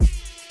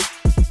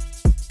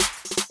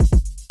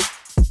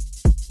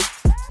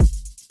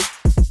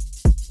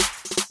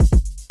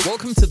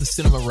Welcome to the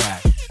Cinema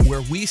Rag,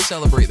 where we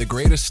celebrate the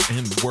greatest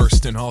and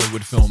worst in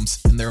Hollywood films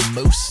and their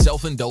most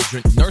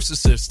self-indulgent,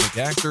 narcissistic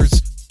actors,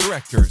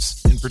 directors,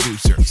 and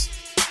producers.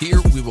 Here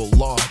we will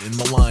laud and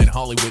malign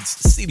Hollywood's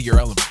seedier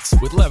elements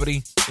with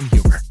levity and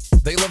humor.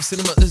 They love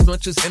cinema as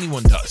much as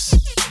anyone does,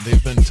 and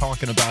they've been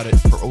talking about it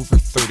for over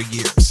 30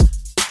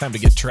 years. Time to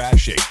get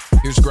trashy.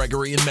 Here's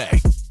Gregory and May.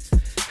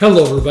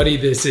 Hello everybody,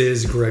 this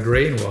is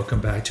Gregory, and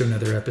welcome back to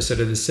another episode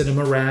of the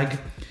Cinema Rag.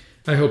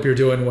 I hope you're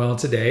doing well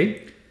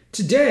today.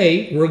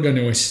 Today, we're going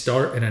to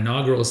start an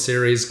inaugural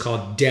series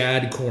called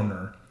Dad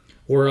Corner,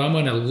 where I'm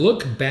going to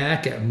look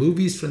back at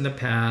movies from the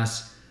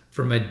past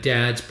from a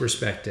dad's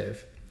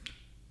perspective.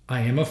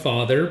 I am a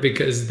father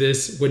because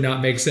this would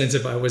not make sense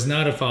if I was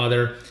not a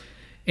father,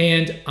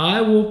 and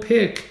I will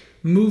pick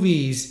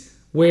movies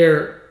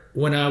where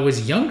when I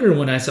was younger,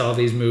 when I saw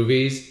these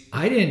movies,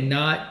 I did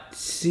not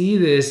see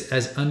this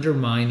as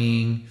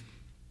undermining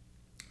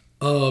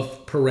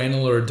of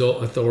parental or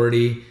adult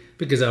authority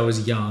because I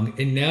was young.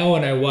 And now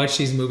when I watch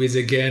these movies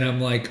again, I'm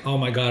like, oh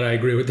my God, I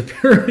agree with the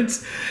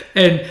parents.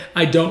 And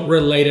I don't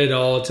relate at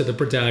all to the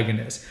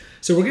protagonist.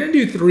 So we're going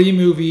to do 3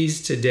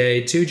 movies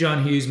today, 2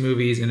 John Hughes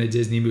movies and a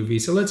Disney movie.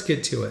 So let's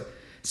get to it.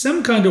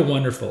 Some Kind of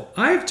Wonderful.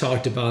 I've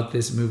talked about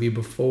this movie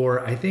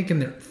before. I think in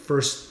the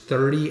first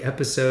 30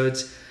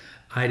 episodes,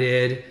 I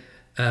did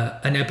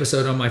an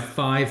episode on my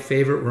 5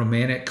 favorite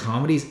romantic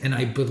comedies. And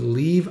I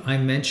believe I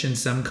mentioned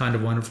Some Kind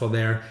of Wonderful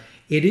there.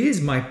 It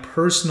is my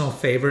personal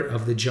favorite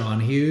of the John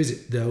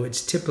Hughes, though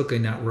it's typically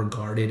not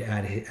regarded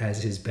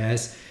as his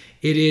best.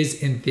 It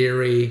is, in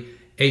theory,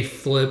 a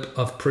flip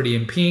of Pretty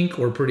in Pink,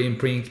 or Pretty in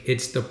Pink,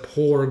 it's the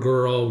poor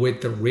girl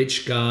with the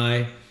rich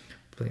guy,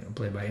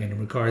 played by Andrew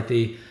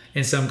McCarthy.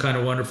 And Some Kind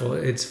of Wonderful,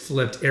 it's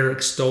flipped. Eric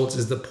Stoltz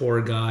is the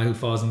poor guy who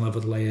falls in love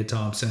with Leah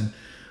Thompson,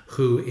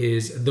 who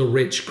is the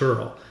rich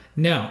girl.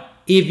 Now,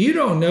 if you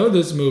don't know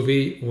this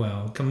movie,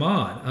 well, come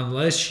on.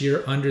 Unless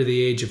you're under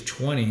the age of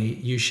 20,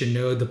 you should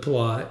know the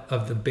plot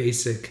of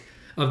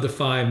the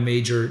 5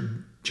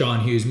 major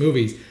John Hughes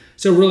movies.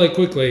 So really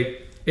quickly,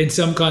 in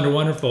Some Kind of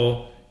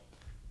Wonderful,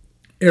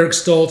 Eric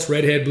Stoltz,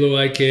 redhead,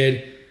 blue-eyed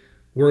kid,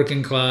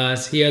 working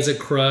class. He has a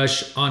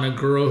crush on a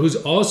girl who's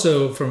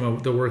also from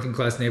the working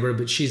class neighborhood,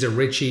 but she's a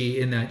richie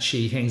in that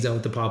she hangs out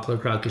with the popular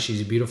crowd because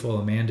she's a beautiful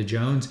Amanda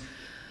Jones.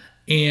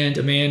 And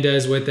Amanda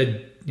is with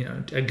a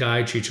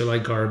guy treats her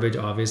like garbage,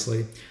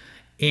 obviously.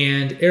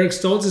 And Eric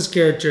Stoltz's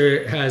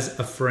character has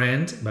a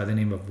friend by the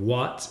name of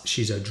Watts.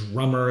 She's a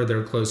drummer.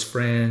 They're close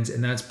friends.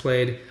 And that's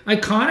played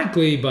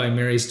iconically by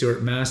Mary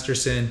Stuart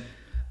Masterson.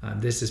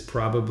 This is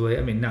probably,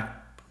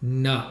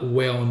 not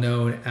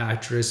well-known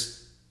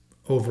actress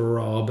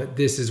overall, but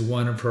this is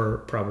one of her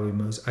probably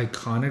most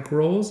iconic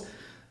roles.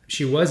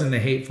 She was in The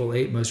Hateful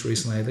Eight most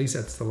recently. At least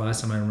that's the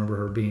last time I remember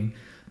her being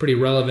pretty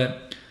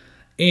relevant.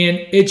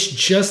 And it's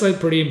just like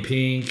Pretty in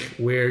Pink,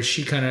 where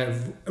she kind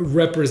of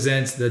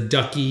represents the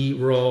Ducky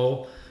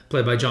role,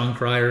 played by John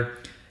Cryer.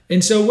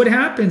 And so what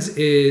happens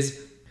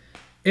is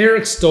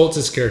Eric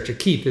Stoltz's character,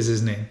 Keith is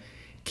his name.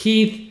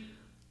 Keith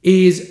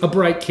is a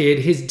bright kid.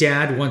 His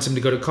dad wants him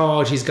to go to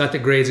college. He's got the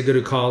grades to go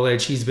to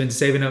college. He's been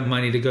saving up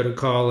money to go to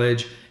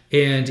college.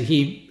 And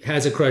he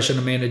has a crush on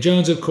Amanda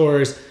Jones, of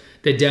course.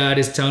 The dad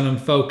is telling him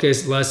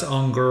focus less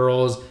on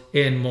girls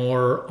and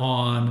more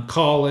on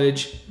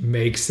college.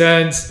 Makes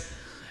sense.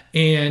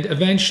 And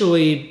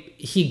eventually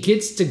he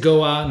gets to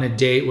go out on a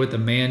date with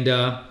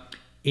Amanda,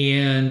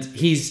 and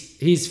he's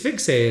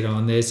fixated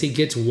on this. He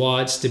gets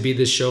Watts to be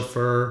the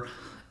chauffeur.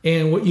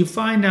 And what you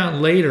find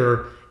out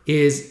later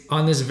is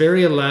on this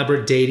very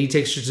elaborate date, he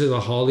takes her to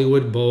the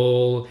Hollywood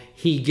Bowl.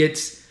 He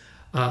gets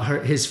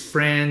his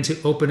friend to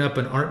open up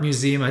an art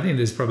museum. I think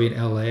this is probably in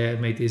LA. I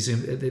make the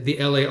assumption, the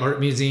LA Art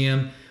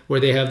Museum, where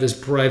they have this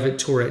private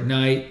tour at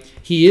night.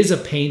 He is a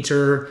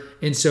painter.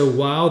 And so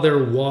while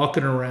they're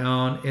walking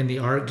around in the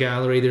art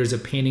gallery, there's a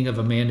painting of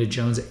Amanda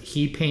Jones that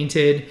he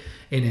painted,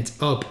 and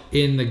it's up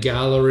in the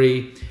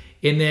gallery.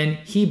 And then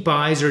he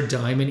buys her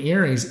diamond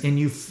earrings, and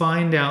you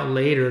find out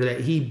later that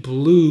he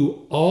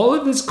blew all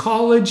of his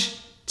college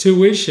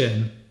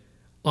tuition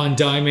on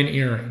diamond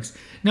earrings.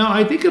 Now,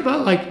 I think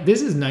about, this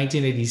is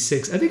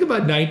 1986. I think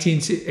about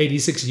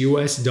 1986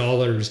 US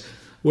dollars,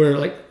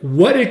 where,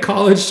 what did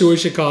college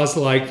tuition cost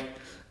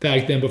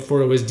back then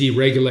before it was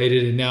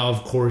deregulated, and now,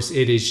 of course,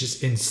 it is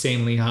just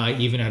insanely high,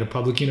 even at a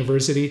public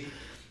university.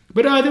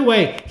 But either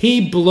way,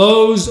 he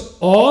blows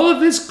all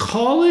of his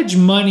college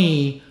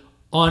money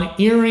on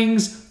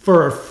earrings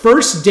for a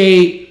first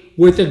date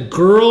with a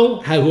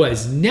girl who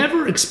has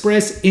never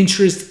expressed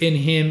interest in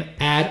him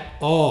at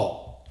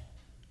all.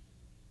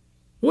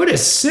 What a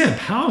simp.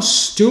 How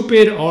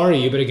stupid are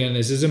you? But again,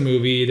 this is a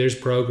movie. There's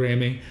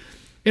programming.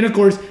 And of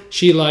course,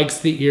 she likes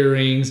the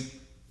earrings.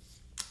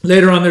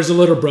 Later on, there's a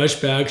little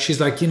brushback. She's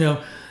like,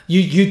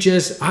 you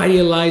just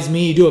idealize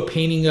me. You do a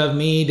painting of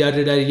me.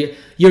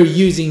 You're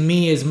using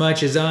me as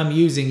much as I'm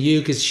using you,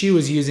 because she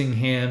was using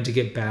him to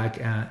get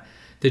back at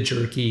the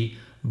jerky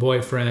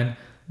boyfriend.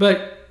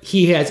 But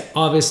he has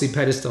obviously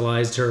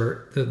pedestalized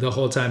her the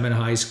whole time in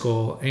high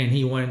school, and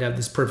he wanted to have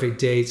this perfect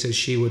date so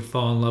she would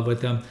fall in love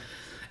with him.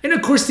 And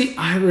of course, the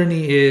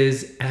irony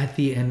is at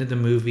the end of the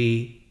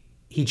movie,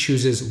 he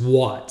chooses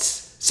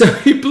Watts. So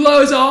he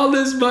blows all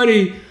this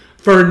money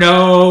for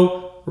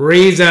no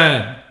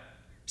reason.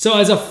 So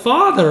as a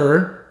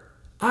father,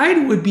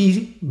 I would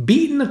be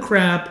beating the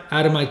crap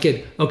out of my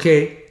kid.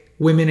 Okay,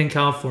 women in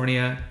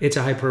California, it's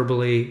a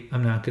hyperbole.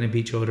 I'm not going to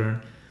beat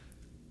children.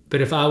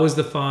 But if I was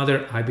the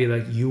father, I'd be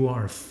like, you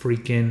are a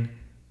freaking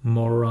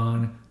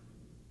moron.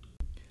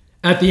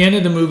 At the end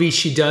of the movie,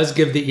 she does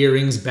give the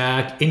earrings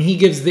back, and he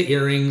gives the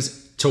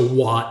earrings to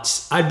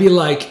Watts. I'd be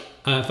like,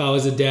 if I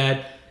was a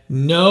dad,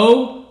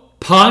 no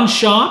pawn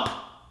shop.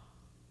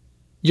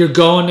 You're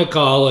going to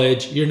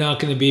college. You're not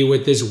going to be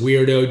with this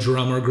weirdo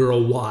drummer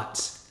girl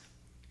Watts.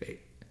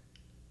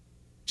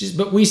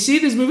 But we see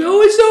this movie.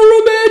 Oh, it's so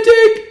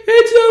romantic.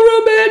 It's so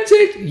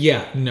romantic.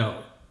 Yeah,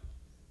 no.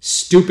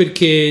 Stupid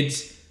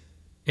kids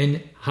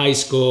in high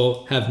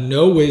school have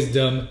no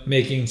wisdom,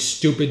 making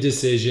stupid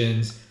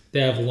decisions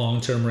that have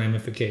long-term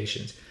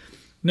ramifications.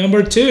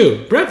 Number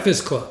 2,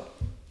 Breakfast Club.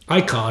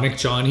 Iconic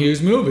John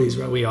Hughes movies,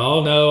 right? We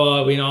all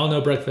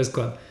know Breakfast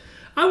Club.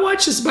 I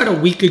watched this about a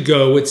week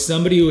ago with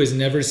somebody who has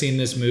never seen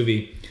this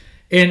movie.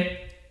 And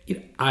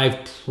I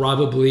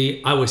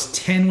was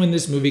 10 when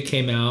this movie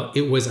came out.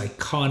 It was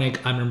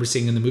iconic. I remember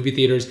seeing it in the movie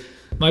theaters.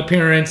 My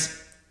parents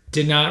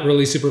did not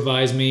really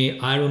supervise me.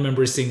 I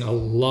remember seeing a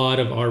lot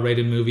of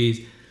R-rated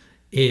movies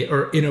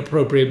or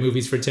inappropriate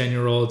movies for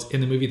 10-year-olds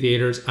in the movie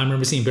theaters. I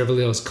remember seeing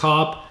Beverly Hills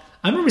Cop.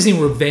 I remember seeing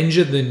Revenge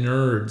of the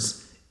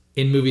Nerds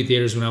in movie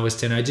theaters when I was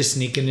 10. I just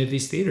sneak into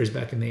these theaters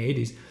back in the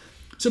 80s.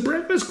 So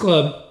Breakfast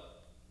Club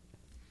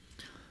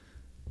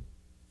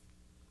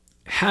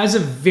has a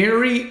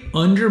very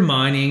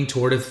undermining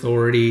toward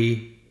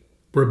authority,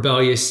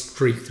 rebellious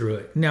streak through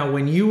it. Now,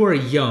 when you are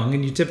young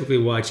and you typically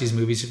watch these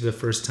movies for the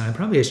first time,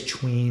 probably as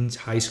tweens,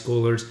 high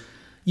schoolers,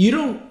 you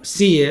don't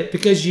see it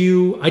because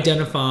you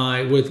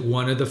identify with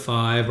one of the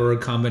 5 or a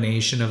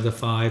combination of the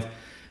 5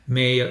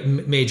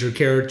 major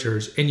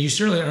characters. And you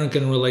certainly aren't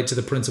going to relate to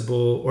the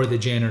principal or the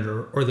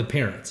janitor or the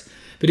parents.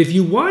 But if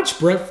you watch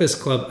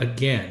Breakfast Club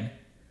again,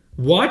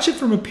 watch it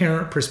from a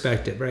parent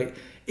perspective, right?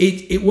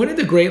 It one of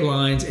the great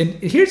lines, and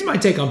here's my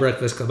take on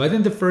Breakfast Club. I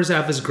think the first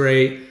half is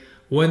great.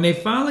 When they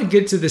finally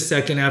get to the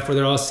second half where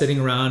they're all sitting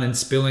around and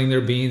spilling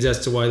their beans as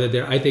to why they're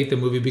there, I think the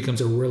movie becomes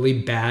a really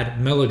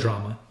bad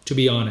melodrama, to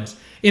be honest.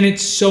 And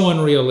it's so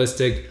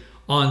unrealistic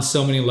on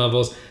so many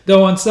levels.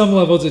 Though on some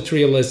levels it's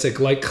realistic,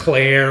 like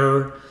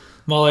Claire,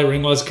 Molly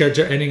Ringwald's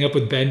character ending up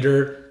with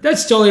Bender.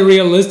 That's totally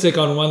realistic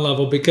on one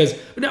level because,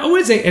 I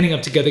wouldn't say ending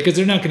up together because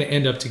they're not going to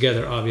end up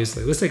together,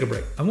 obviously. Let's take a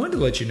break. I wanted to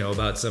let you know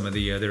about some of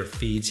the other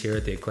feeds here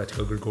at the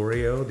Eclectico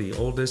Gregorio. The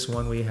oldest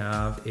one we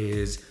have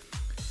is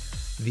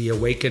The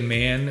Awakened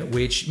Man,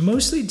 which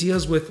mostly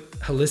deals with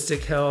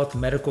holistic health,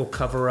 medical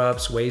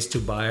cover-ups, ways to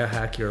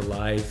biohack your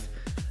life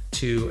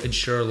to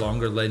ensure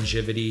longer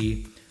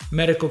longevity,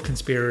 medical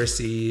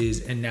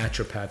conspiracies, and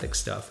naturopathic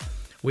stuff.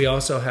 We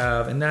also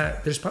have, and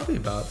that there's probably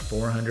about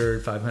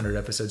 400, 500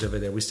 episodes over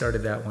there. We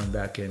started that one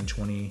back in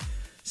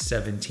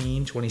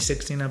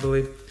 2016, I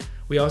believe.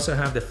 We also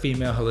have the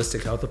Female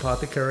Holistic Health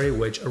Apothecary,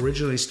 which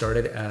originally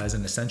started as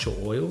an essential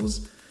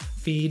oils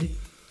feed.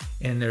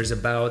 And there's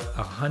about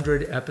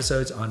 100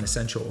 episodes on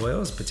essential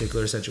oils,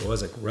 particular essential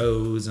oils like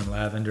rose and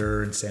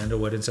lavender and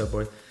sandalwood and so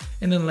forth.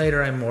 And then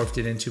later I morphed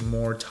it into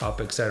more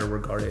topics that are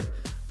regarded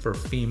for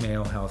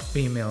female health,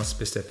 female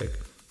specific.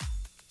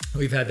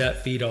 We've had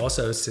that feed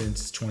also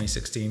since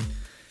 2016.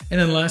 And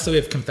then lastly, we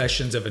have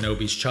Confessions of an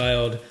Obese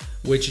Child,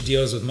 which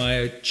deals with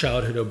my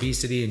childhood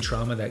obesity and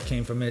trauma that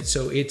came from it.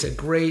 So it's a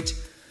great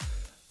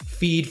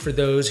feed for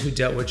those who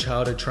dealt with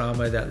childhood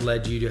trauma that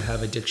led you to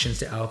have addictions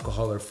to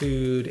alcohol or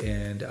food.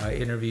 And I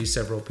interviewed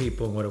several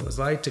people on what it was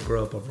like to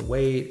grow up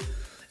overweight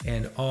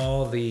and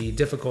all the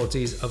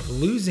difficulties of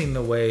losing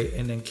the weight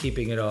and then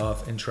keeping it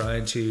off and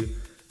trying to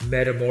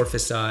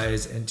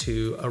metamorphosize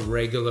into a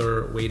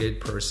regular weighted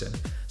person.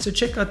 So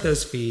check out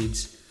those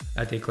feeds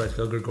at the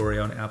Eclectico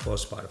Gregorio on Apple or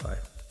Spotify.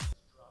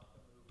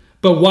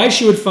 But why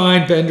she would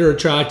find Bender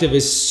attractive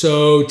is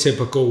so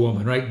typical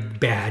woman, right?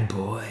 Bad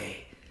boy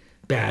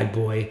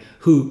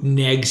who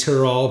negs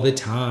her all the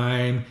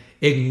time,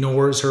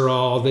 ignores her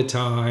all the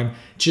time,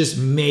 just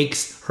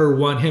makes her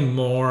want him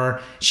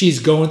more. She's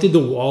going through the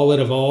wallet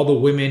of all the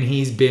women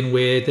he's been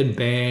with and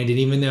banged, and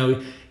even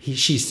though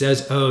she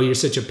says, oh, you're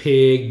such a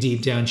pig,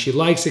 deep down she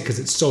likes it because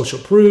it's social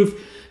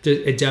proof.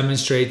 It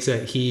demonstrates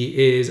that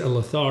he is a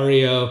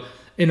Lothario.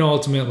 And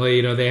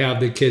ultimately, they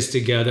have the kiss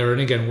together. And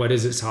again, what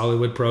is this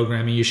Hollywood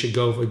programming? You should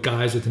go with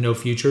guys with no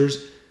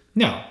futures?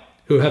 No.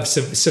 Who have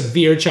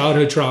severe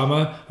childhood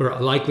trauma, who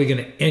are likely going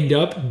to end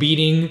up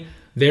beating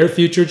their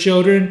future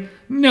children?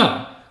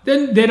 No.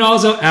 Then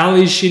also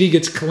Allie's shitty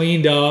gets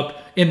cleaned up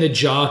and the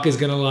jock is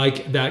going to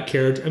like that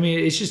character. I mean,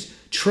 it's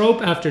just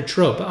trope after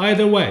trope. But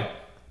either way,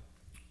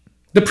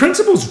 the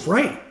principal's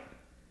right.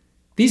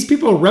 These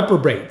people are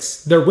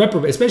reprobates. They're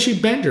reprobates, especially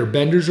Bender.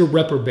 Bender's a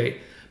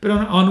reprobate. But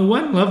on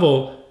one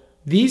level,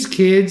 these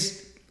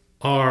kids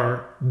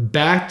are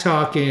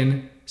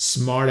back-talking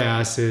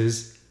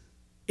smartasses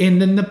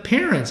And then the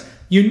parents,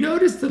 you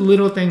notice the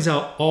little things,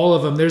 how all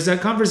of them, there's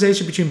that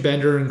conversation between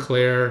Bender and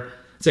Claire.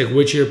 It's like,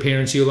 which of your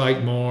parents you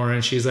like more?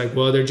 And she's like,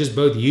 well, they're just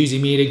both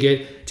using me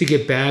to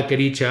get back at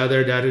each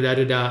other, da da da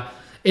da da.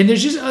 And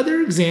there's just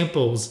other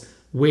examples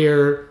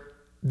where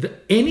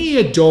any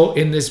adult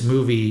in this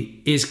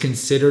movie is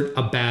considered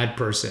a bad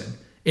person.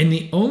 And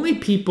the only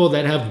people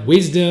that have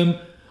wisdom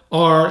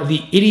are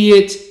the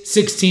idiot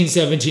 16,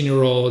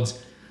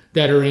 17-year-olds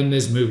that are in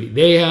this movie.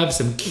 They have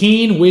some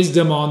keen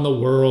wisdom on the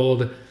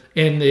world,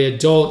 and the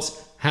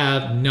adults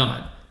have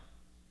none.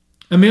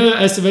 Emilio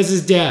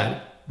Estevez's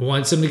dad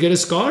wants him to get a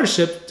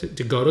scholarship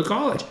to go to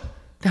college.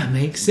 That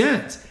makes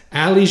sense.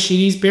 Ali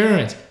Sheedy's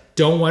parents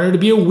don't want her to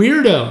be a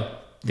weirdo.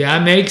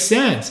 That makes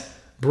sense.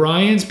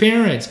 Brian's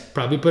parents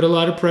probably put a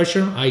lot of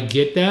pressure on him. I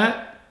get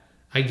that.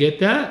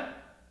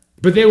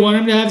 But they want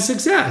him to have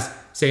success.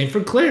 Same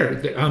for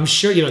Claire. I'm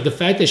sure, the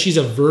fact that she's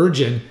a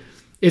virgin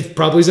is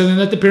probably something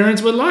that the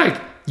parents would like.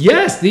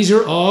 Yes, these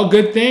are all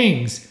good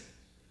things.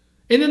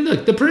 And then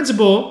look, the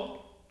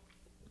principal,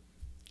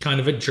 kind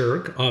of a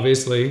jerk,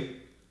 obviously.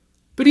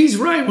 But he's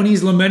right when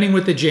he's lamenting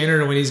with the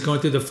janitor, when he's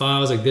going through the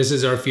files, like, this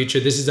is our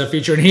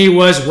future. And he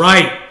was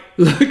right.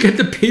 Look at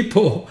the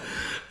people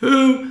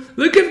who,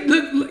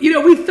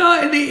 we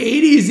thought in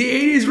the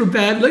 80s were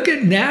bad. Look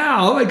at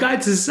now. Oh my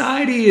God,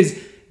 society is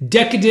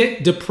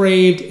decadent,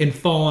 depraved, and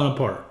falling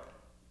apart.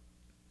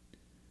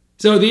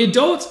 So the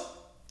adults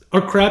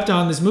are crapped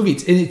on this movie.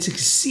 It's an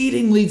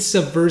exceedingly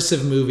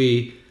subversive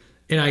movie,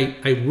 and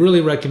I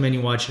really recommend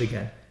you watch it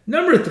again.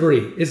 Number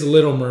 3 is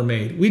Little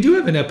Mermaid. We do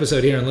have an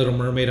episode here on Little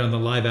Mermaid on the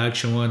live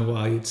action one,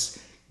 while it's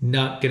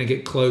not going to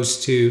get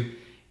close to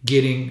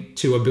getting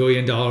to $1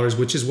 billion,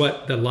 which is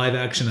what the live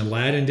action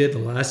Aladdin did, the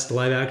last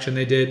live action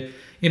they did.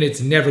 And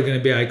it's never going to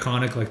be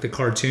iconic like the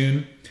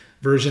cartoon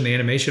version, the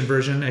animation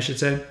version, I should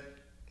say.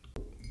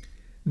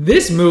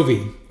 This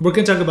movie, we're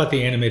going to talk about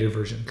the animated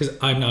version because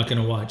I'm not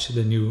going to watch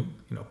the new,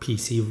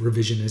 PC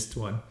revisionist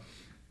one.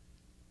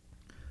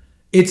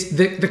 It's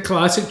the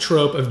classic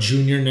trope of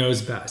Junior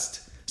knows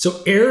best.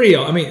 So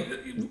Ariel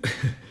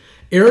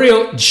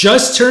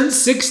just turned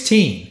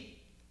 16.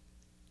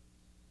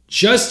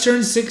 She's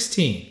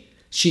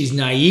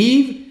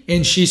naive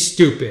and she's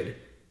stupid.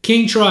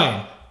 King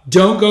Triton,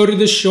 don't go to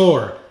the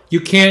shore.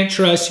 You can't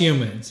trust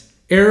humans.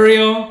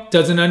 Ariel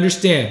doesn't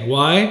understand.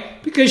 Why?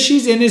 Because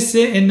she's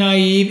innocent and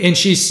naive and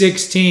she's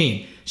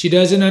 16. She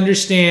doesn't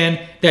understand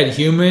that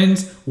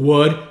humans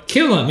would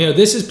kill him.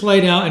 This is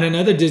played out in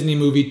another Disney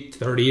movie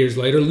 30 years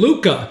later,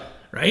 Luca,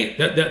 right?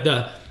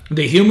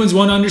 The humans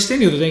won't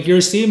understand you. They think you're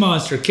a sea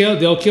monster.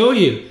 They'll kill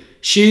you.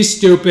 She's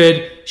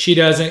stupid. She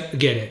doesn't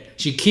get it.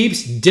 She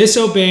keeps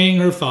disobeying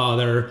her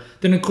father.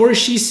 Then, of course,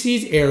 she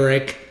sees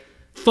Eric,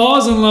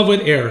 falls in love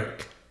with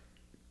Eric.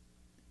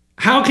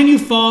 How can you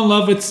fall in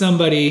love with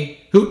somebody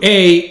who,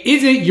 A,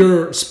 isn't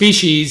your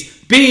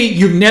species, B,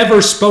 you've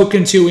never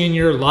spoken to in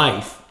your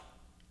life?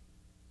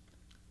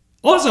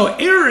 Also,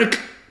 Eric,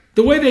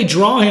 the way they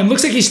draw him,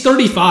 looks like he's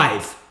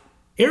 35.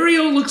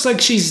 Ariel looks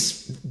like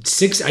she's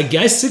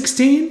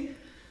 16,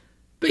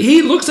 but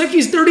he looks like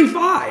he's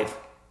 35.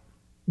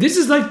 This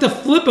is like the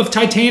flip of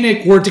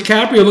Titanic, where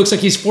DiCaprio looks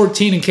like he's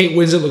 14 and Kate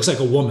Winslet looks like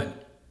a woman.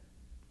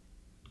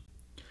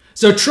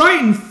 So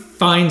Triton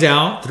finds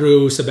out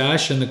through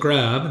Sebastian the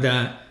Crab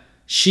that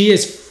she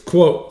has,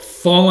 quote,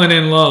 fallen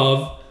in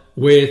love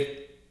with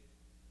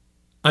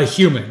a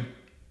human.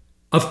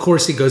 Of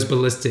course he goes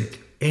ballistic.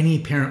 Any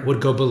parent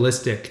would go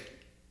ballistic.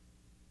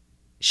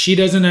 She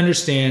doesn't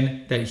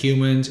understand that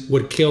humans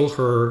would kill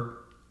her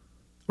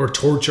or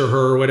torture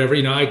her or whatever.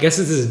 I guess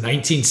this is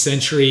 19th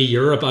century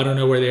Europe. I don't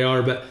know where they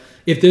are, but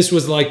if this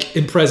was like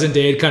in present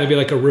day, it'd kind of be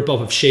like a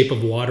ripoff of Shape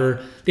of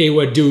Water. They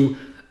would do,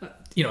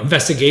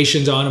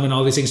 investigations on him and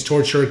all these things,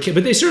 torture her.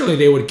 But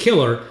they would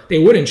kill her. They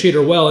wouldn't treat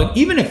her well. And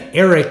even if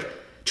Eric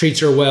treats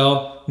her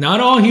well, not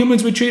all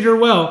humans would treat her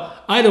well.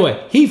 Either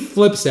way, he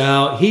flips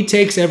out. He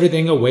takes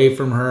everything away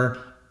from her.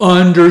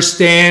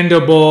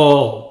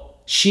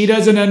 Understandable. She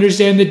doesn't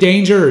understand the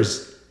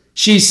dangers.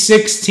 She's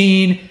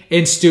 16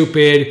 and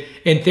stupid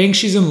and thinks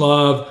she's in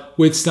love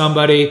with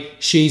somebody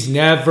she's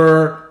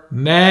never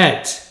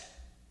met.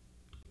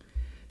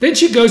 Then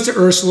she goes to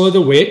Ursula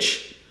the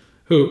witch,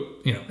 who,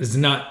 is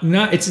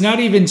it's not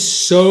even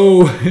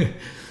so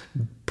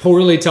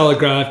poorly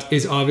telegraphed,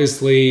 is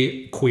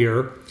obviously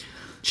queer.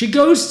 She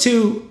goes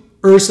to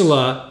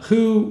Ursula,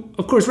 who,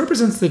 of course,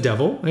 represents the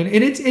devil, and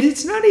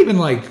it's not even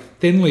like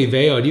thinly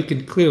veiled. You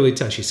can clearly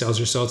tell she sells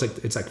her soul.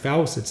 It's like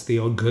Faust. It's the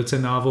old Goethe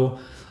novel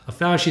of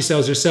Faust. She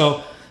sells her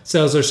soul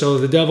to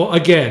the devil.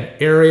 Again,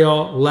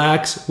 Ariel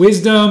lacks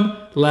wisdom,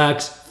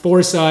 lacks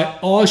foresight.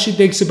 All she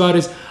thinks about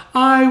is,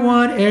 I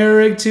want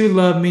Eric to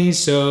love me.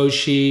 So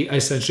she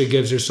essentially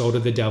gives her soul to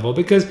the devil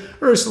because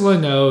Ursula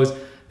knows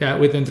that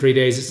within 3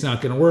 days it's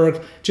not going to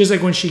work. Just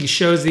like when she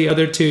shows the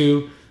other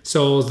two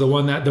souls,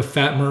 the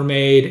fat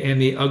mermaid and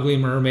the ugly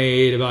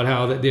mermaid, about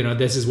how that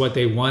this is what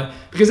they want,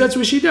 because that's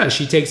what she does.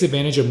 She takes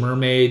advantage of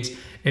mermaids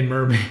and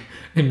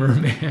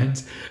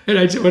mermans.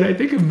 And when I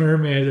think of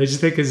mermaids, I just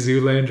think of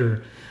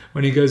Zoolander,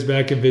 when he goes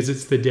back and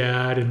visits the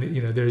dad,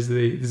 and there's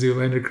the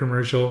Zoolander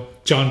commercial.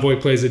 John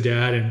Voight plays the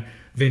dad, and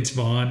Vince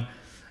Vaughn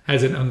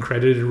has an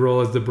uncredited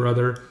role as the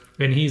brother,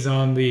 and he's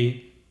on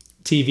the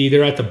TV.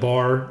 They're at the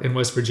bar in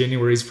West Virginia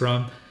where he's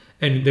from,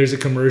 and there's a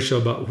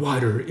commercial about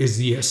water is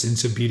the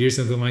essence of beauty or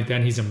something like that.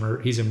 And he's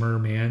a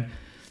merman.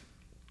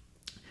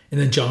 And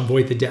then John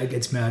Voight, the dad,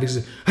 gets mad. He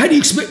says, "How do you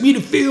expect me to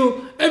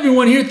feel?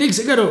 Everyone here thinks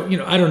I got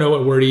a, I don't know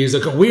what word he used,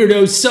 like a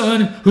weirdo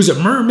son who's a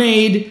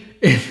mermaid."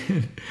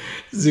 And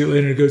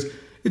Zoolander goes,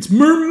 "It's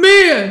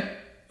merman.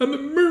 I'm a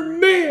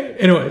merman."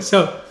 Anyway,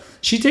 so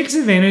she takes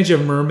advantage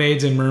of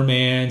mermaids and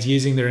mermans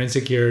using their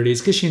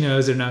insecurities because she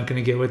knows they're not going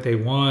to get what they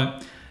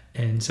want.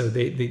 And so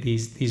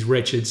these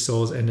wretched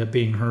souls end up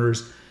being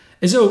hers.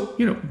 And so,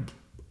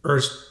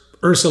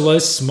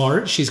 Ursula's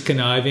smart. She's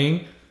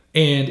conniving.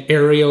 And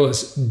Ariel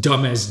is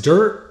dumb as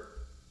dirt,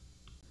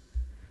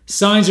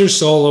 signs her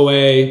soul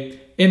away,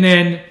 and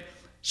then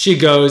she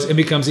goes and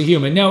becomes a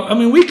human. Now, I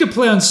mean, we could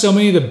play on so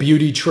many of the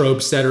beauty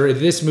tropes that are in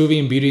this movie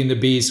and Beauty and the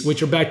Beast,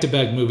 which are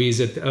back-to-back movies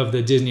of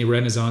the Disney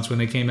Renaissance when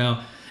they came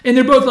out. And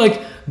they're both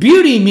like,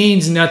 beauty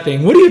means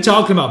nothing. What are you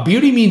talking about?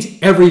 Beauty means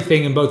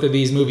everything in both of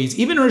these movies.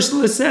 Even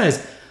Ursula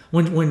says,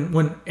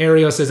 when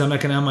Ariel says, "I'm not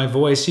going to have my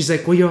voice," she's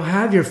like, "Well, you'll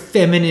have your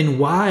feminine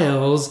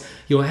wiles.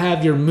 You'll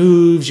have your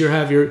moves. You'll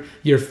have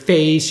your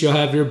face. You'll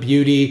have your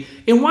beauty."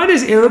 And why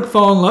does Eric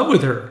fall in love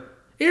with her?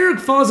 Eric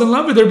falls in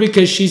love with her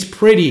because she's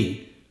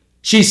pretty.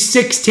 She's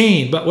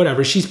 16, but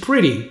whatever. She's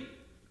pretty.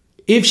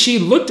 If she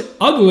looked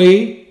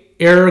ugly,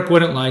 Eric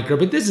wouldn't like her.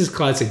 But this is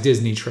classic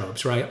Disney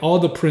tropes, right? All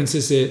the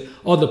princes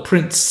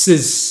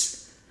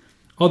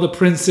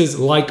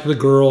like the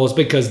girls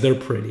because they're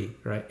pretty,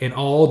 right? And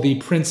all the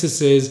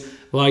princesses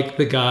like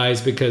the guys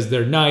because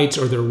they're knights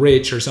or they're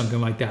rich or something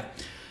like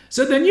that.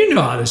 So then you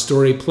know how the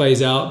story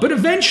plays out. But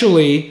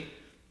eventually,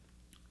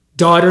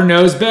 daughter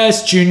knows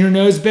best, Junior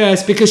knows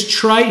best, because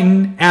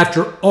Triton,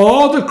 after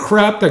all the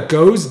crap that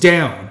goes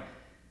down,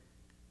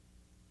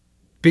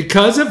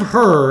 because of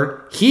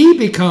her, he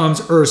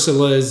becomes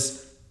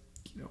Ursula's,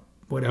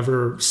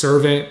 whatever,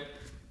 servant.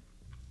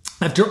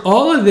 After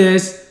all of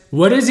this,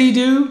 what does he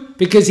do?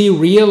 Because he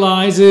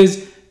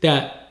realizes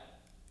that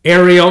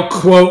Ariel,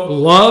 quote,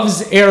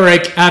 loves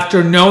Eric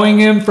after knowing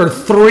him for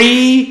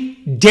 3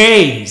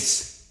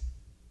 days.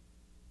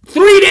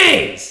 3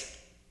 days!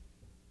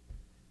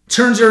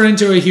 Turns her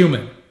into a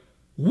human.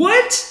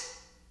 What?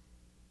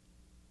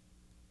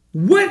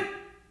 What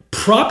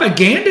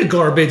propaganda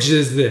garbage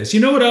is this? You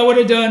know what I would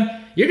have done?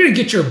 You're going to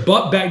get your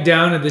butt back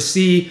down in the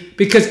sea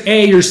because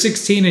A, you're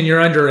 16 and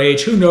you're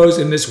underage. Who knows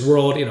in this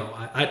world,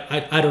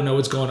 I don't know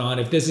what's going on.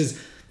 If this is,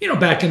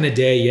 back in the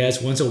day,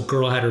 yes, once a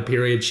girl had her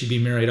period, she'd be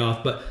married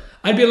off. But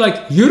I'd be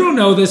like, you don't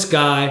know this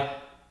guy,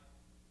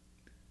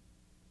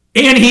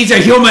 and he's a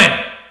human.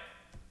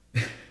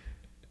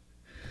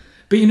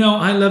 But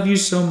I love you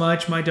so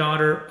much, my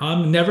daughter.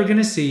 I'm never going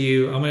to see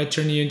you. I'm going to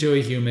turn you into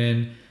a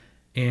human.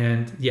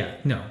 And yeah,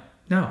 no.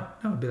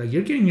 I'd be like,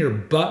 you're getting your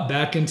butt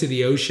back into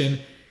the ocean.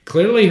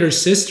 Clearly, her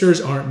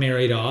sisters aren't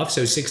married off,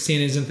 so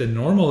 16 isn't the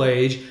normal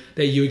age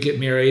that you would get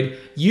married.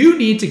 You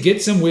need to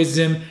get some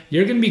wisdom.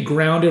 You're going to be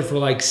grounded for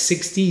like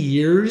 60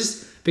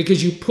 years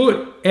because you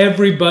put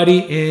everybody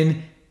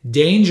in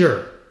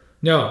danger.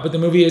 No, but the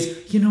movie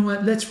is, you know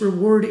what? Let's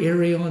reward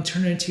Ariel and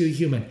turn her into a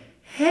human.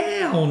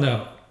 Hell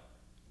no.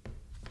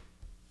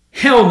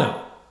 Hell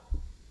no.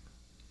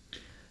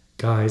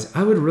 Guys,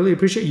 I would really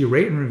appreciate you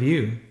rate and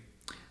review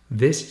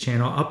this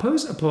channel. I'll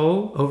post a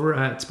poll over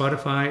at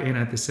Spotify and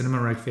at the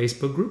Cinema Rec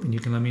Facebook group, and you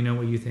can let me know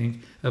what you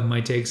think of my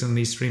takes on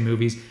these 3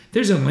 movies.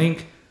 There's a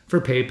link for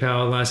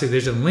PayPal. Lastly,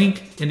 there's a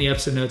link in the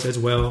episode notes as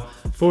well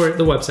for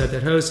the website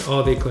that hosts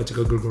all the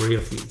Eclectical Gregorio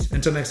feeds.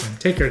 Until next time,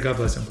 take care. God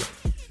bless and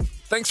pray.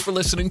 Thanks for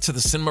listening to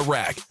the Cinema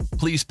Rag.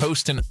 Please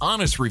post an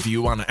honest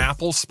review on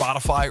Apple,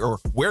 Spotify, or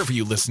wherever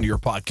you listen to your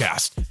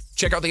podcast.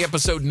 Check out the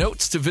episode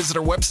notes to visit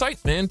our website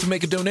and to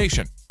make a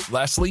donation.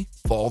 Lastly,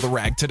 follow the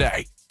rag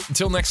today.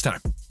 Until next time.